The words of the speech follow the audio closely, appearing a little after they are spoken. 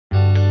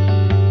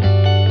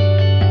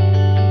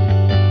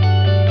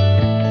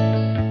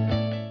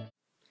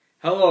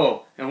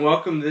Hello, and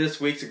welcome to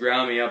this week's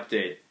agronomy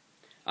update.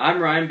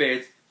 I'm Ryan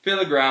Bates, field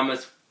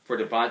agronomist for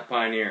DuPont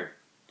Pioneer.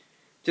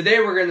 Today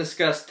we're going to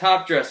discuss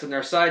top dressing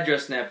or side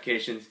dressing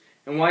applications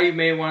and why you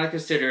may want to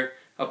consider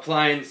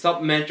applying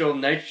supplemental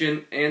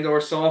nitrogen and or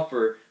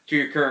sulfur to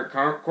your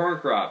current corn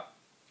crop.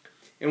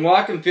 In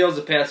walking fields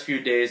the past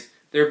few days,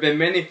 there have been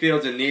many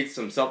fields that need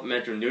some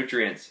supplemental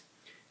nutrients.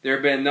 There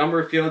have been a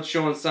number of fields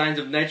showing signs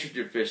of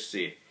nitrogen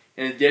deficiency.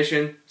 In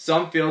addition,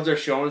 some fields are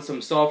showing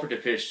some sulfur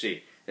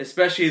deficiency,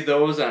 especially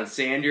those on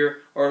sandier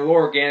or low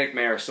organic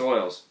matter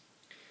soils.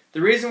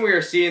 The reason we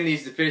are seeing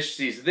these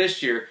deficiencies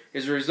this year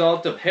is a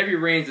result of heavy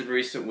rains in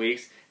recent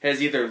weeks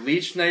has either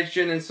leached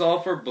nitrogen and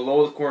sulfur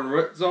below the corn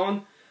root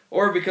zone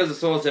or because the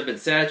soils have been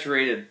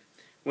saturated.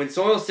 When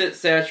soils sit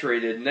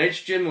saturated,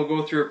 nitrogen will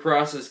go through a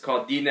process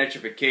called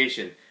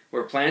denitrification,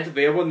 where plant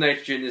available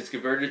nitrogen is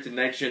converted to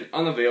nitrogen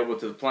unavailable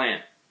to the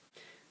plant.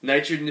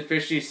 Nitrogen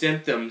deficiency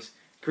symptoms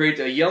create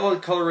a yellow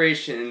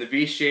coloration in the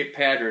V-shaped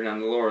pattern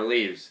on the lower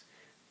leaves.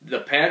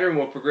 The pattern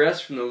will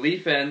progress from the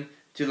leaf end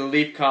to the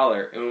leaf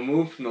collar and will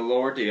move from the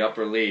lower to the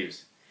upper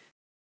leaves.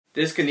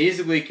 This can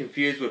easily be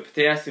confused with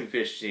potassium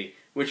deficiency,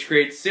 which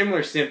creates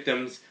similar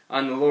symptoms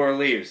on the lower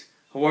leaves.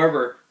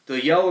 However,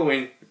 the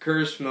yellowing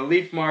occurs from the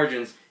leaf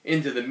margins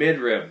into the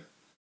midrib.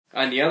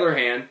 On the other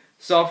hand,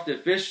 sulfur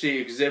deficiency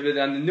exhibited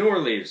on the newer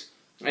leaves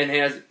and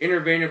has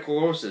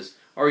interveinulosis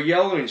or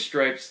yellowing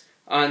stripes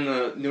on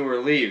the newer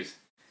leaves.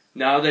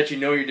 Now that you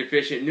know your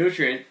deficient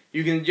nutrient,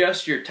 you can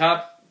adjust your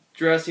top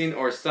dressing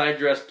or side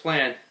dress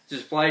plan to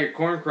supply your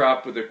corn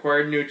crop with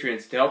required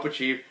nutrients to help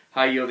achieve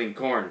high yielding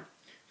corn.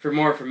 For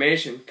more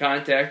information,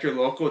 contact your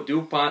local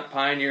DuPont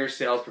Pioneer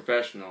sales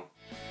professional.